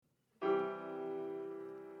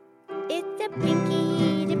It's the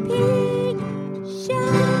Pinky the Pig Show.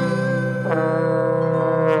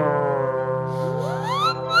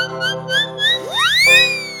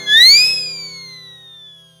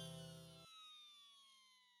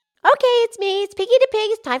 Okay, it's me. It's Pinky the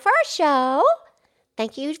Pig. It's time for our show.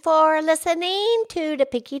 Thank you for listening to the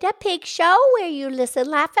Pinky the Pig Show, where you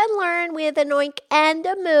listen, laugh, and learn with an oink and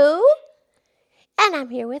a moo. And I'm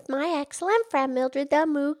here with my excellent friend, Mildred the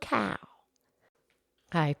Moo Cow.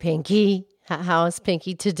 Hi, Pinky. How is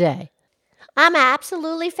Pinky today? I'm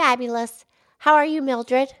absolutely fabulous. How are you,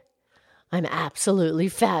 Mildred? I'm absolutely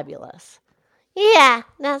fabulous. Yeah,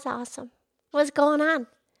 that's awesome. What's going on?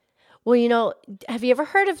 Well, have you ever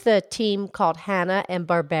heard of the team called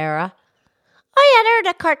Hanna-Barbera? Oh, yeah,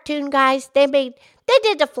 they're the cartoon guys. They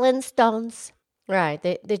did the Flintstones. Right,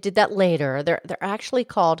 they did that later. They're actually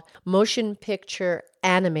called motion picture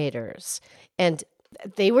animators, and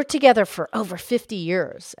they were together for over 50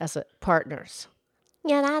 years as partners.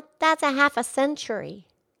 Yeah, that's a half a century.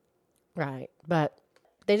 Right, but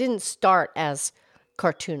they didn't start as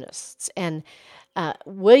cartoonists. And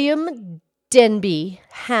William Denby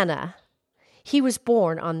Hanna, he was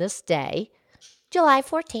born on this day, July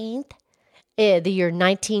 14th. The year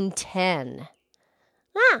 1910.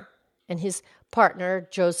 Ah. And his partner,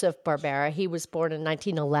 Joseph Barbera, he was born in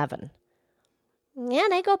 1911. Yeah,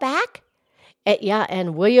 they go back.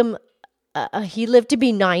 And William, he lived to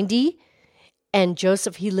be 90, and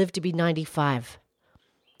Joseph, he lived to be 95.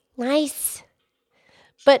 Nice.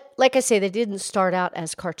 But like I say, they didn't start out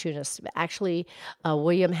as cartoonists. Actually,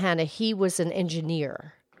 William Hanna, he was an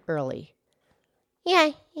engineer early.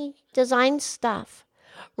 Yeah, he designed stuff.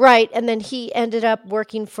 Right, and then he ended up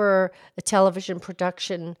working for a television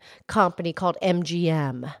production company called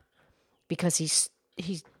MGM because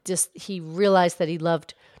he realized that he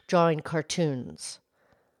loved drawing cartoons.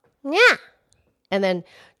 Yeah. And then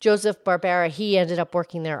Joseph Barbera, he ended up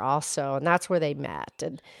working there also, and that's where they met.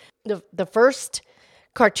 And the first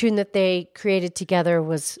cartoon that they created together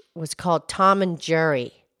was called Tom and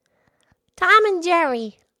Jerry. Tom and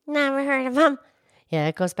Jerry. Never heard of them. Yeah,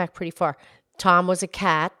 it goes back pretty far. Tom was a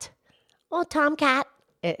cat. Oh, Tomcat.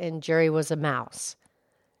 And Jerry was a mouse.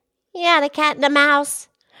 Yeah, the cat and the mouse.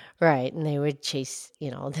 Right, and they would chase,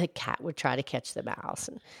 the cat would try to catch the mouse.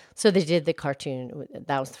 And so they did the cartoon.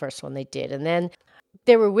 That was the first one they did. And then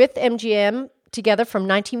they were with MGM together from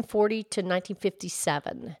 1940 to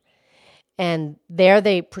 1957. And there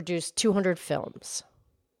they produced 200 films.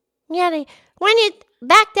 Yeah,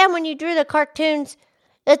 back then when you drew the cartoons,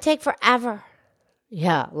 it'd take forever.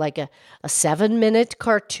 Yeah, like a 7-minute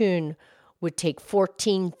cartoon would take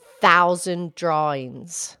 14,000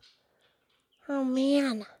 drawings. Oh,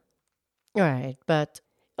 man. Right, but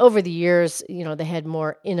over the years, they had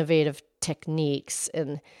more innovative techniques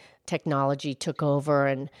and technology took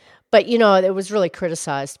over. But it was really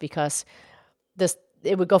criticized because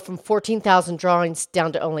it would go from 14,000 drawings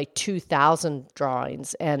down to only 2,000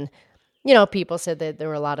 drawings. And, people said that there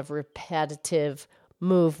were a lot of repetitive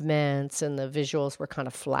movements and the visuals were kind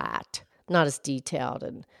of flat, not as detailed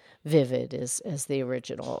and vivid as the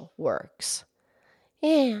original works.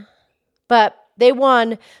 Yeah. But they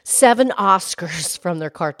won 7 Oscars from their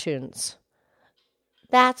cartoons.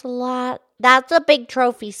 That's a lot. That's a big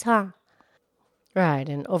trophies, huh? Right,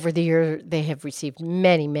 and over the year they have received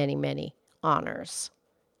many, many, many honors.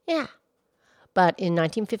 Yeah. But in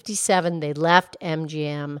 1957 they left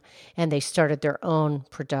MGM and they started their own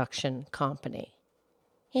production company.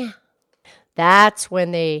 Yeah. That's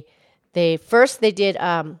when they first did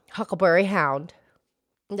Huckleberry Hound.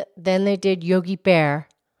 Then they did Yogi Bear.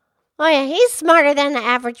 Oh, yeah, he's smarter than the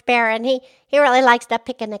average bear, and he really likes the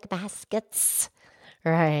picnic baskets.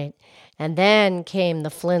 Right. And then came the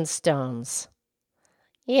Flintstones.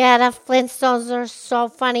 Yeah, the Flintstones are so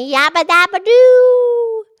funny. Yabba dabba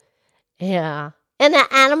doo. Yeah. And the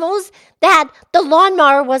animals, the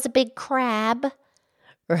lawnmower was a big crab.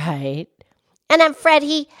 Right. And then Fred,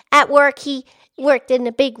 at work, he worked in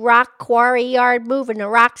a big rock quarry yard moving the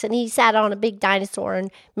rocks, and he sat on a big dinosaur and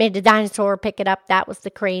made the dinosaur pick it up. That was the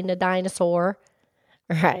crane, the dinosaur.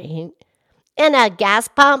 Right. And a gas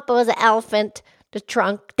pump was an elephant. The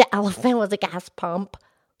trunk, the elephant was a gas pump.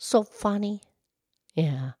 So funny.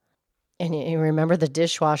 Yeah. And you remember the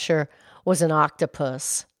dishwasher was an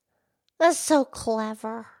octopus. That's so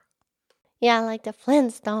clever. Yeah, I like the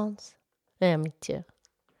Flintstones. Yeah, me too.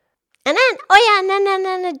 And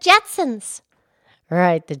then the Jetsons.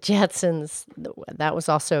 Right, the Jetsons. That was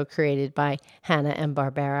also created by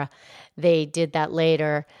Hanna-Barbera. They did that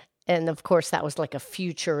later. And, of course, that was like a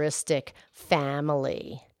futuristic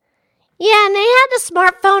family. Yeah, and they had a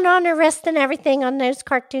smartphone on their wrist and everything on those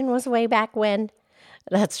cartoons was way back when.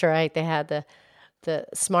 That's right. They had the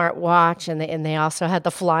smart watch, and they also had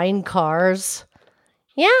the flying cars.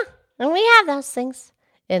 Yeah, and we have those things.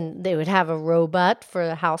 And they would have a robot for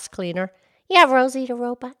the house cleaner. Yeah, Rosie the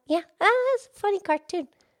robot. Yeah, that's a funny cartoon.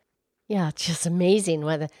 Yeah, it's just amazing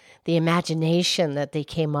what the imagination that they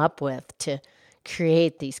came up with to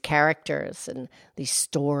create these characters and these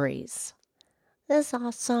stories. That's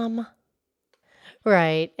awesome.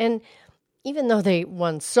 Right. And even though they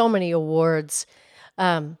won so many awards,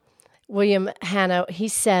 William Hanna, he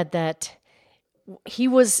said that he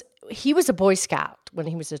was a Boy Scout when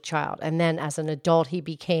he was a child. And then as an adult, he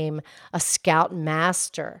became a Scout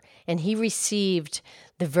Master. And he received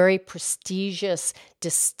the very prestigious,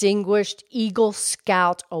 distinguished Eagle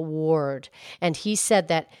Scout Award. And he said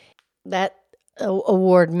that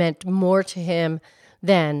award meant more to him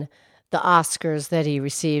than the Oscars that he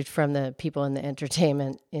received from the people in the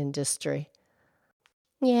entertainment industry.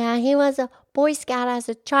 Yeah, he was a Boy Scout as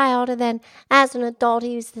a child, and then as an adult,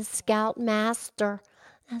 he was the Scout Master.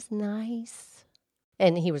 That's nice.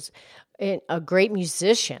 And he was a great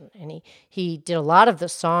musician, and he did a lot of the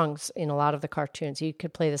songs in a lot of the cartoons. He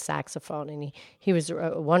could play the saxophone, and he was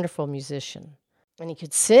a wonderful musician. And he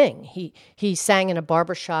could sing. He sang in a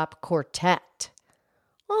barbershop quartet.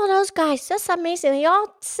 Oh, those guys, that's amazing. They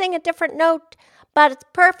all sing a different note, but it's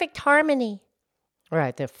perfect harmony.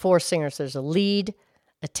 Right, there are 4 singers. There's a lead,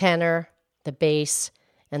 a tenor, the bass,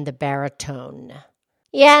 and the baritone.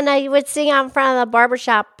 Yeah, and I would sing out in front of the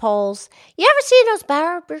barbershop poles. You ever seen those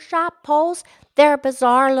barbershop poles? They're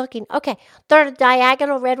bizarre looking. Okay, they're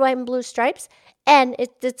diagonal red, white, and blue stripes, and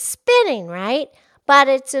it's spinning, right? But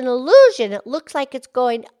it's an illusion. It looks like it's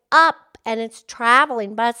going up and it's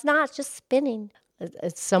traveling, but it's not. It's just spinning.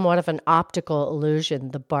 It's somewhat of an optical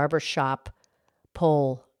illusion, the barbershop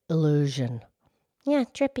pole illusion. Yeah,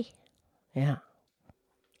 trippy. Yeah.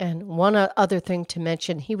 And one other thing to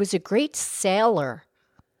mention, he was a great sailor.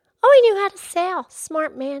 Oh, he knew how to sail.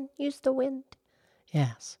 Smart man. Used the wind.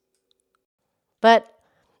 Yes. But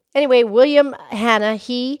anyway, William Hanna,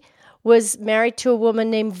 he was married to a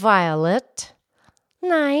woman named Violet.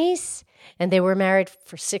 Nice. And they were married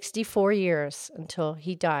for 64 years until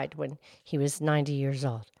he died when he was 90 years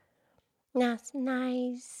old. That's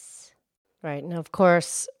nice. Right. And of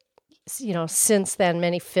course, since then,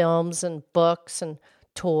 many films and books and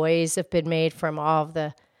toys have been made from all of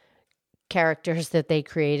the characters that they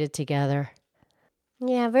created together.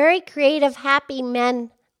 Yeah, very creative, happy men.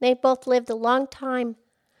 They both lived a long time.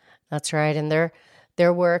 That's right. And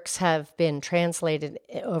their works have been translated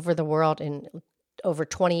over the world in over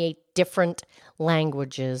 28 different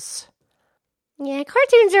languages. Yeah,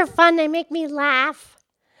 cartoons are fun. They make me laugh.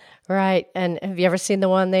 Right. And have you ever seen the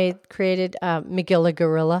one they created, Magilla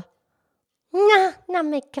Gorilla? Nah, not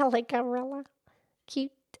Magilla Gorilla.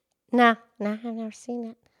 Cute. Nah, I've never seen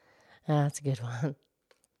it. That's a good one.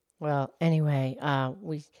 Well, anyway,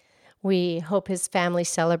 we hope his family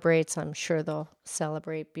celebrates. I'm sure they'll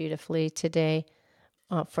celebrate beautifully today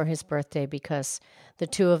for his birthday, because the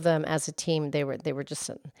two of them as a team, they were just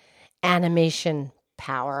an animation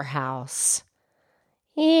powerhouse.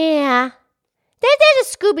 Yeah. They did a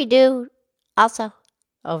Scooby-Doo also.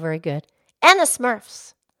 Oh, very good. And the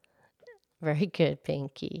Smurfs. Very good,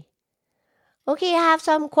 Pinky. Okay, I have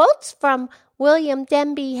some quotes from William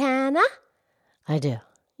Denby Hanna. I do.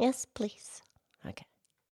 Yes, please. Okay.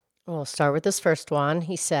 We'll start with this first one.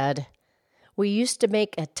 He said, "We used to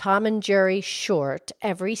make a Tom and Jerry short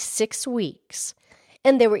every 6 weeks,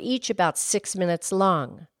 and they were each about 6 minutes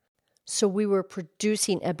long. So we were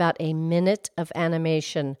producing about a minute of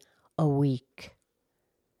animation a week."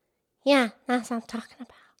 Yeah, that's what I'm talking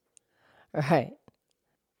about. Right.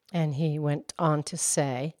 And he went on to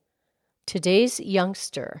say, "Today's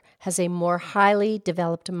youngster has a more highly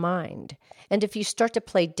developed mind, and if you start to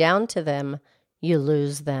play down to them, you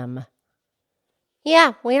lose them."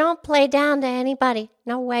 Yeah, we don't play down to anybody.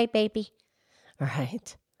 No way, baby.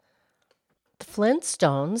 Right. The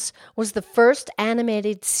Flintstones was the first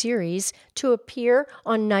animated series to appear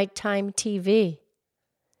on nighttime TV.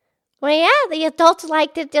 Well, yeah, the adults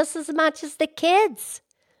liked it just as much as the kids.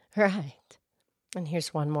 Right. And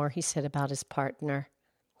here's one more he said about his partner,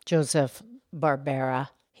 Joseph Barbera.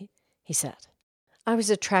 He said, "I was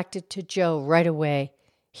attracted to Joe right away.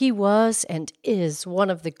 He was and is one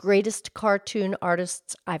of the greatest cartoon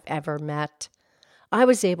artists I've ever met. I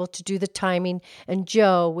was able to do the timing, and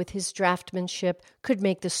Joe, with his draftmanship, could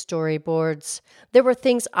make the storyboards. There were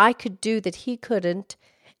things I could do that he couldn't,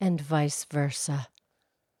 and vice versa."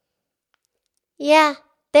 Yeah,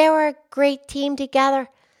 they were a great team together.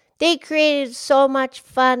 They created so much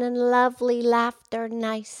fun and lovely laughter.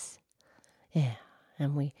 Nice. Yeah,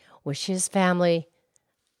 and we wish his family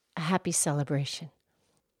a happy celebration.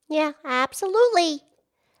 Yeah, absolutely.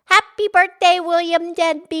 Happy birthday, William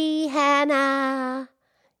Denby Hannah.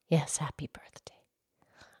 Yes, happy birthday.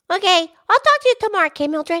 Okay, I'll talk to you tomorrow, okay,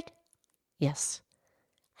 Mildred? Yes,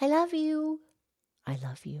 I love you. I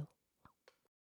love you.